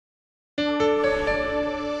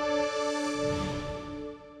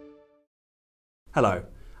Hello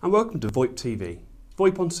and welcome to VoIP TV,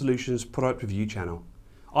 VoIPon Solutions product review channel.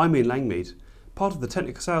 I'm Ian Langmead, part of the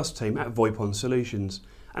technical sales team at VoIPon Solutions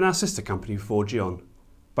and our sister company 4G,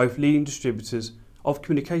 both leading distributors of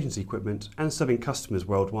communications equipment and serving customers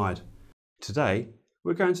worldwide. Today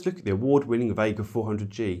we're going to look at the award-winning Vega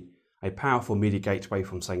 400G, a powerful media gateway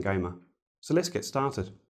from Sangoma. So let's get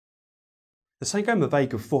started. The Sangoma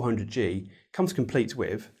Vega 400G comes complete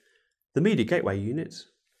with the media gateway unit,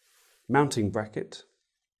 mounting bracket,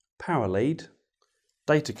 power lead,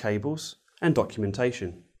 data cables and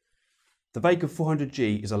documentation. The Vega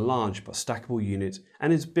 400G is a large but stackable unit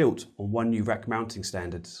and is built on 1U rack mounting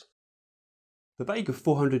standards. The Vega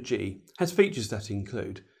 400G has features that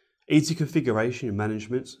include easy configuration and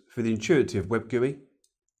management for the intuitive web GUI,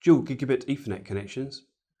 dual gigabit Ethernet connections,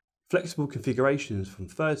 flexible configurations from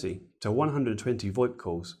 30 to 120 VoIP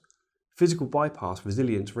calls, physical bypass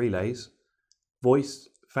resilient relays, voice,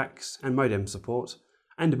 fax and modem support,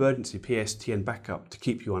 and emergency PSTN backup to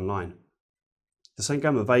keep you online. The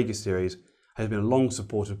Sangoma Vega series has been a long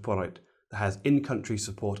supported product that has in-country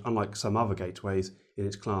support unlike some other gateways in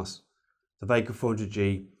its class. The Vega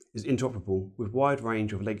 400G is interoperable with a wide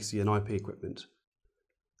range of legacy and IP equipment.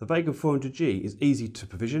 The Vega 400G is easy to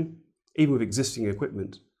provision, even with existing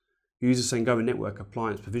equipment. Use the Sangoma Network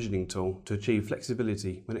Appliance Provisioning tool to achieve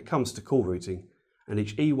flexibility when it comes to call routing, and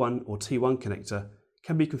each E1 or T1 connector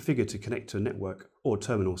can be configured to connect to a network or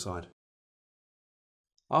terminal side.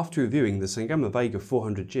 After reviewing the Sangoma Vega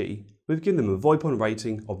 400G, we've given them a VoIPon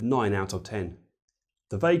rating of 9 out of 10.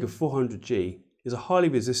 The Vega 400G is a highly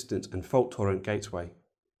resistant and fault-tolerant gateway.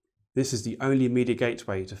 This is the only media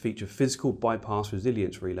gateway to feature physical bypass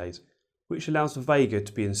resilience relays, which allows the Vega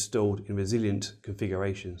to be installed in resilient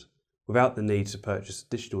configurations, without the need to purchase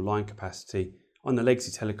additional line capacity on the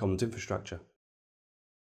legacy telecoms infrastructure.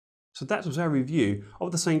 So that was our review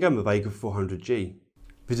of the Sangoma Vega 400G.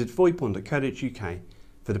 Visit voipon.co.uk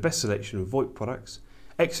for the best selection of VoIP products,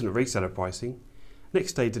 excellent reseller pricing,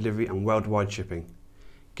 next day delivery and worldwide shipping.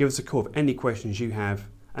 Give us a call with any questions you have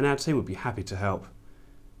and our team will be happy to help.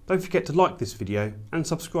 Don't forget to like this video and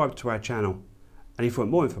subscribe to our channel. And if you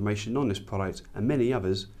want more information on this product and many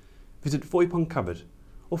others, visit VoIP Uncovered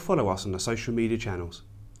or follow us on the social media channels.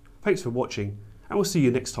 Thanks for watching and we'll see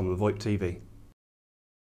you next time on VoIP TV.